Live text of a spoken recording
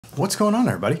What's going on,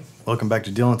 everybody? Welcome back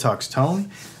to Dylan Talks Tone.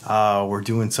 We're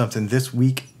doing something this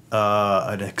week,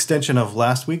 an extension of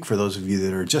last week. For those of you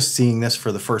that are just seeing this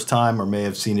for the first time or may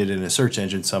have seen it in a search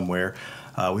engine somewhere,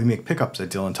 we make pickups at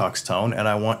Dylan Talks Tone, and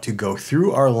I want to go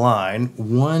through our line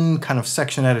one kind of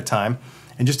section at a time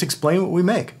and just explain what we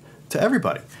make to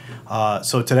everybody.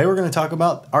 So today we're going to talk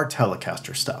about our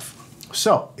Telecaster stuff.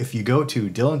 So if you go to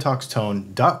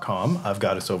DylanTalksTone.com, I've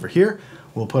got us over here.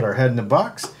 We'll put our head in the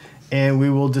box and we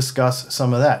will discuss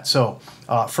some of that. So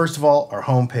first of all, our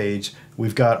homepage,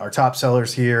 we've got our top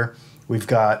sellers here. We've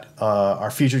got our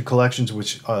featured collections,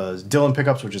 which is Dylan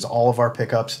Pickups, which is all of our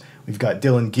pickups. We've got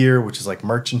Dylan Gear, which is like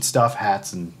merchant stuff,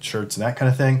 hats and shirts and that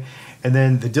kind of thing. And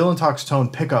then the Dylan Talks Tone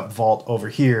pickup vault over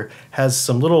here has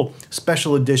some little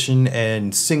special edition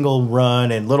and single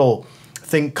run and little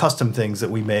custom things that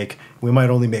we make. We might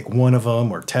only make one of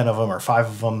them or 10 of them or 5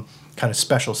 of them, kind of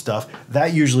special stuff.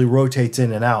 That usually rotates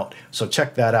in and out, so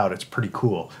check that out. It's pretty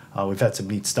cool. We've had some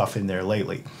neat stuff in there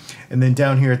lately. And then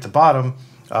down here at the bottom,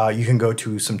 you can go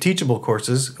to some teachable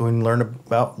courses and learn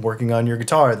about working on your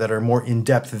guitar that are more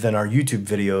in-depth than our YouTube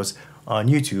videos on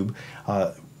YouTube.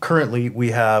 Currently,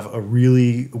 we've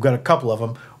got a couple of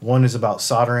them. One is about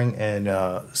soldering and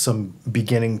some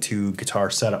beginning to guitar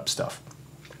setup stuff.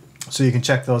 So you can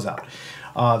check those out.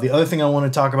 The other thing I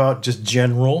want to talk about, just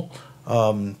general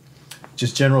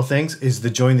things, is the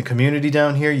join the community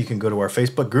down here. You can go to our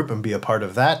Facebook group and be a part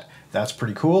of that. That's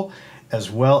pretty cool. As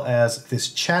well as this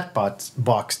chat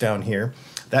box down here.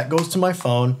 That goes to my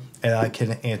phone and I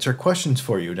can answer questions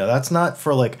for you. Now that's not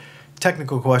for like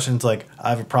technical questions like I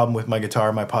have a problem with my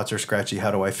guitar, my pots are scratchy, how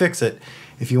do I fix it?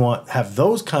 If you have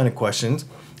those kind of questions,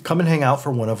 come and hang out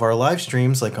for one of our live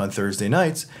streams like on Thursday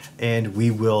nights and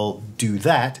we will do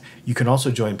that. You can also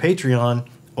join Patreon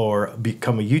or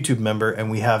become a YouTube member, and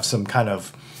we have some kind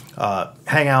of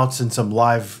hangouts and some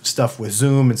live stuff with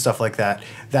Zoom and stuff like that.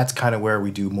 That's kind of where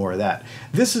we do more of that.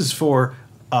 This is for,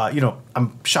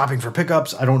 I'm shopping for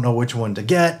pickups. I don't know which one to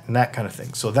get and that kind of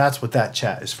thing. So that's what that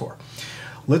chat is for.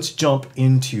 Let's jump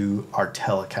into our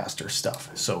Telecaster stuff.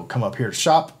 So come up here to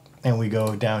shop and we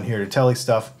go down here to Tele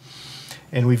stuff,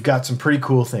 and we've got some pretty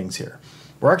cool things here.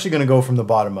 We're actually going to go from the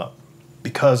bottom up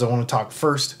because I want to talk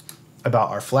first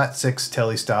about our flat 6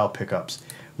 Tele style pickups.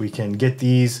 We can get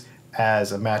these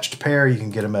as a matched pair. You can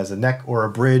get them as a neck or a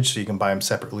bridge, so you can buy them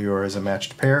separately or as a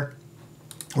matched pair.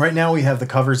 Right now we have the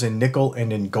covers in nickel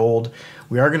and in gold.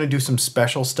 We are going to do some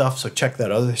special stuff, so check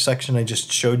that other section I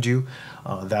just showed you.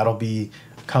 That'll be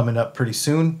coming up pretty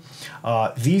soon.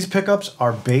 These pickups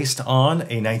are based on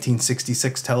a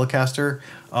 1966 Telecaster,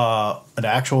 an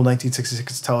actual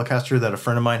 1966 Telecaster that a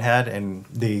friend of mine had, and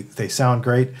they sound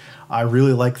great. I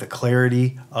really like the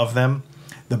clarity of them.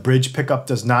 The bridge pickup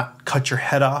does not cut your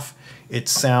head off. It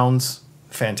sounds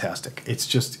fantastic.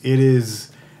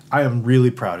 I am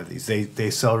really proud of these. They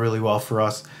sell really well for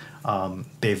us.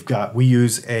 We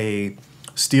use a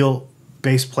steel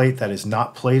base plate that is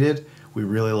not plated. We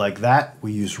really like that.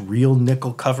 We use real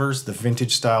nickel covers, the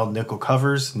vintage style nickel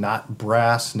covers, not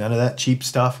brass, none of that cheap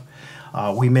stuff.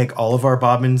 We make all of our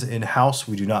bobbins in-house.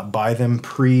 We do not buy them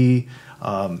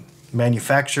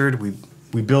manufactured.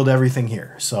 We build everything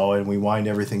here. And we wind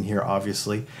everything here,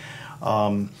 obviously.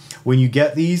 When you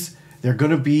get these, they're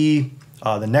going to be,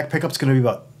 the neck pickup's going to be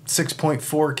about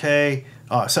 6.4K,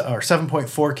 or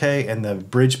 7.4K, and the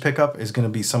bridge pickup is going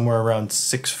to be somewhere around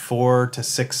 6.4 to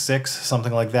 6.6,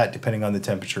 something like that, depending on the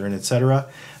temperature and etc.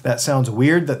 That sounds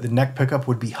weird that the neck pickup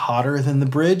would be hotter than the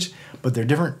bridge, but they're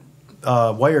different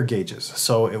wire gauges,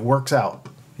 so it works out.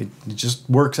 It just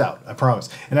works out, I promise.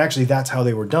 And actually, that's how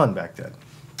they were done back then.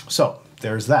 So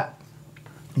there's that.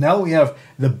 Now we have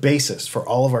the basis for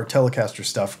all of our Telecaster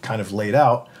stuff kind of laid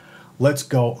out. Let's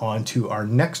go on to our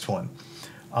next one.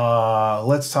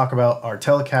 Let's talk about our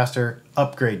Telecaster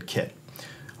upgrade kit.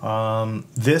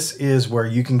 This is where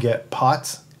you can get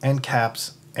pots and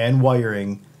caps and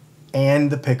wiring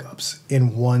and the pickups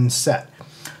in one set.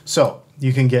 So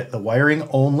you can get the wiring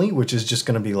only, which is just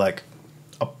going to be like,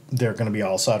 they're going to be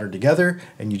all soldered together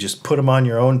and you just put them on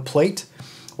your own plate.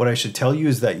 What I should tell you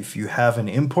is that if you have an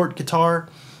import guitar,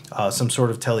 some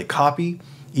sort of Tele copy,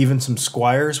 even some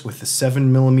Squires with the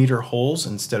 7mm holes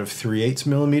instead of 3/8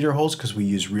 millimeter holes, because we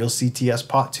use real CTS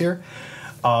pots here,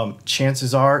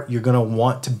 chances are you're going to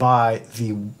want to buy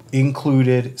the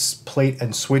included plate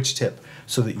and switch tip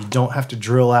so that you don't have to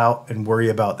drill out and worry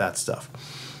about that stuff.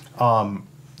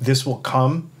 This will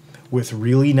come with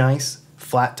really nice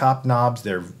flat top knobs.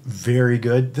 They're very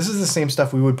good. This is the same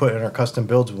stuff we would put in our custom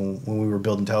builds when we were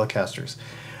building Telecasters.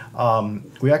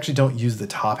 We actually don't use the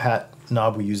top hat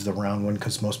knob. We use the round one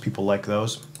because most people like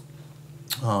those.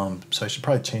 So I should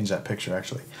probably change that picture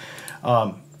actually.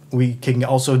 We can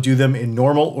also do them in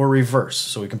normal or reverse.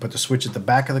 So we can put the switch at the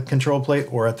back of the control plate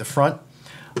or at the front.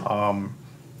 And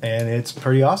it's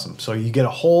pretty awesome. So you get a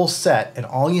whole set, and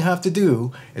all you have to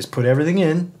do is put everything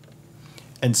in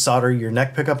and solder your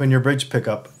neck pickup and your bridge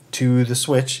pickup to the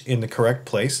switch in the correct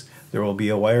place. There will be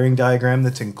a wiring diagram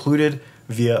that's included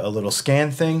via a little scan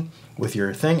thing with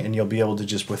your thing, and you'll be able to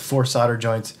just, with 4 solder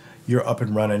joints, you're up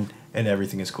and running and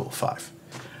everything is cool. 5.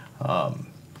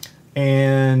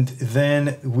 And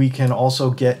then we can also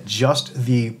get just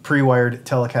the pre-wired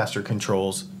Telecaster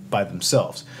controls by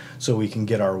themselves. So we can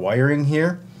get our wiring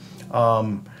here.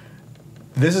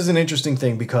 This is an interesting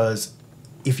thing because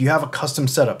if you have a custom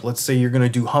setup, let's say you're going to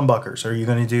do humbuckers or you're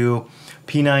going to do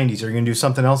P90s or you're going to do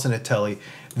something else in a Tele,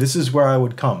 this is where I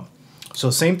would come. So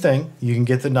same thing, you can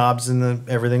get the knobs and the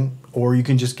everything, or you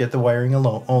can just get the wiring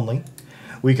alone only.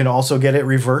 We can also get it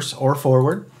reverse or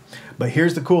forward. But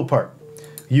here's the cool part.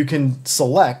 You can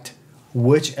select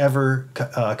whichever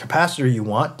capacitor you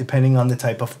want depending on the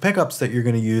type of pickups that you're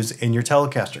going to use in your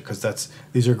Telecaster, because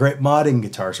these are great modding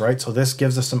guitars, right? So this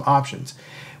gives us some options.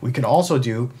 We can also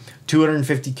do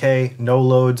 250K no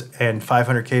loads and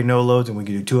 500K no loads, and we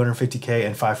can do 250K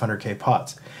and 500K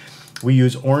pots. We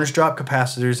use orange drop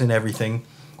capacitors and everything.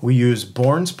 We use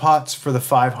Bourne's pots for the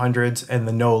 500s and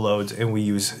the no loads, and we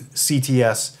use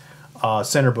CTS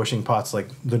center bushing pots like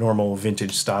the normal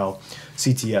vintage style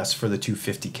CTS for the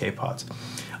 250K pots.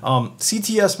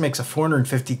 CTS makes a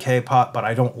 450K pot, but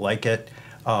I don't like it.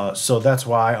 So that's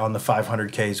why on the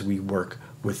 500Ks we work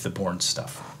with the Bourne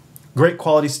stuff. Great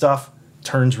quality stuff,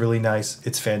 turns really nice,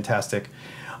 it's fantastic.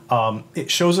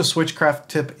 It shows a switchcraft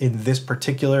tip in this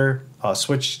particular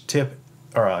switch tip,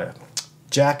 or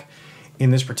jack in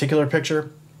this particular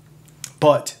picture,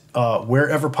 but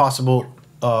wherever possible,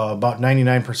 about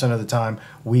 99% of the time,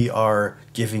 we are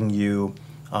giving you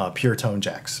pure tone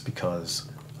jacks because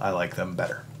I like them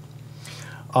better.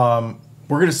 We're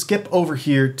going to skip over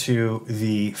here to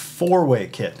the 4-way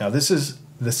kit. Now this is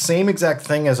the same exact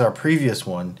thing as our previous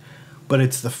one, but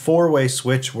it's the 4-way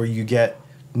switch where you get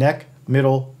neck,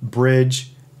 middle,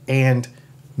 bridge, and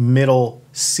middle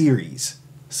series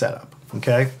setup.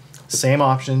 Okay, same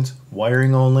options,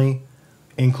 wiring only,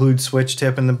 include switch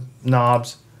tip in the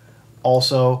knobs.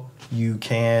 Also, you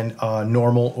can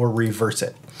normal or reverse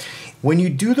it. When you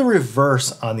do the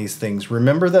reverse on these things,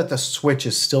 remember that the switch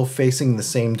is still facing the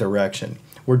same direction.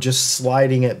 We're just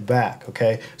sliding it back,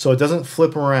 okay? So it doesn't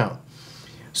flip around.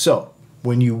 So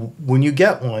when you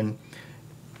get one,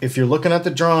 if you're looking at the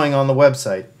drawing on the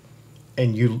website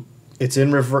and it's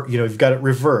in reverse, you've got it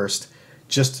reversed,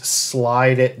 just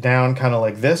slide it down kind of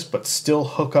like this, but still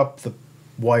hook up the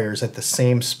wires at the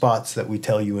same spots that we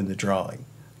tell you in the drawing.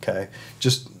 Okay,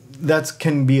 just that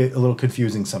can be a little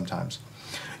confusing sometimes.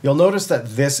 You'll notice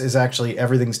that this is actually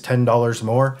everything's $10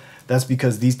 more. That's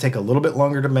because these take a little bit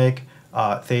longer to make.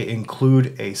 They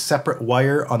include a separate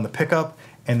wire on the pickup,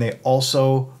 and they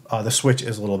also the switch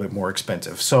is a little bit more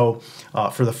expensive. So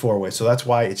for the 4-way, so that's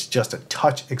why it's just a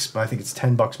touch. I think it's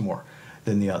 $10 more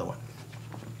than the other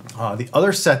one. The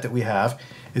other set that we have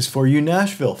is for you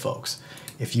Nashville folks.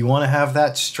 If you want to have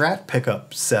that Strat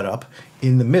pickup set up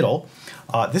in the middle.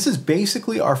 This is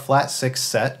basically our flat 6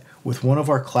 set with one of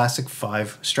our classic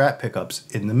 5 Strat pickups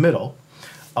in the middle.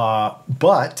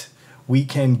 But we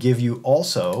can give you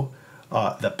also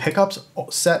the pickups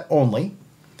set only,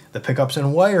 the pickups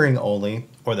and wiring only,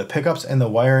 or the pickups and the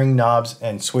wiring knobs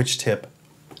and switch tip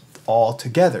all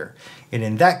together. And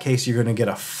in that case, you're going to get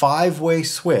a 5-way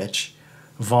switch,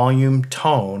 volume,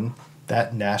 tone,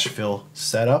 that Nashville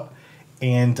setup,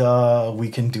 and we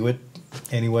can do it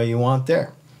any way you want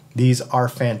there. These are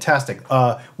fantastic.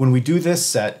 When we do this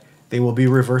set, they will be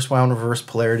reverse wound, reverse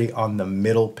polarity on the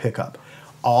middle pickup.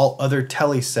 All other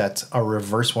Tele sets are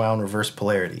reverse wound, reverse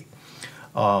polarity.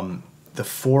 The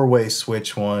 4-way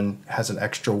switch one has an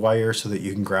extra wire so that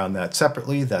you can ground that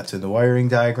separately. That's in the wiring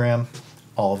diagram.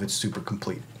 All of it's super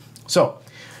complete. So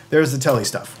there's the Tele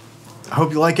stuff. I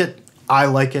hope you like it. I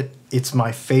like it. It's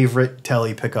my favorite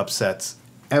Tele pickup sets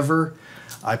ever.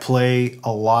 I play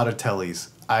a lot of Teles.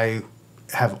 I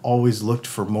have always looked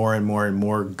for more and more and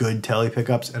more good Tele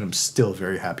pickups, and I'm still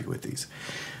very happy with these.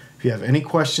 If you have any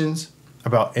questions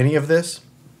about any of this,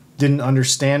 didn't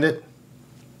understand it,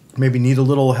 maybe need a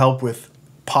little help with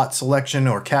pot selection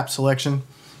or cap selection,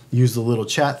 use the little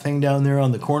chat thing down there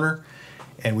on the corner,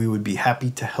 and we would be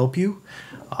happy to help you.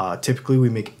 Typically, we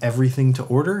make everything to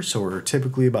order, so we're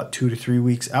typically about 2 to 3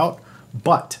 weeks out,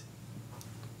 but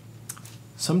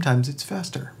sometimes it's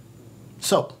faster.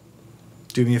 So,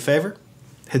 do me a favor,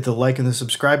 hit the like and the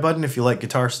subscribe button if you like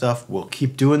guitar stuff. We'll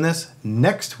keep doing this.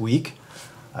 Next week,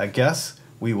 I guess,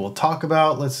 we will talk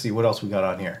about, let's see what else we got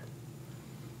on here.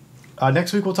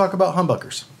 Next week we'll talk about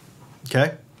humbuckers.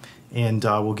 Okay? And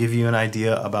we'll give you an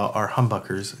idea about our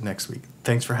humbuckers next week.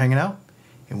 Thanks for hanging out,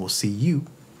 and we'll see you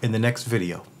in the next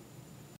video.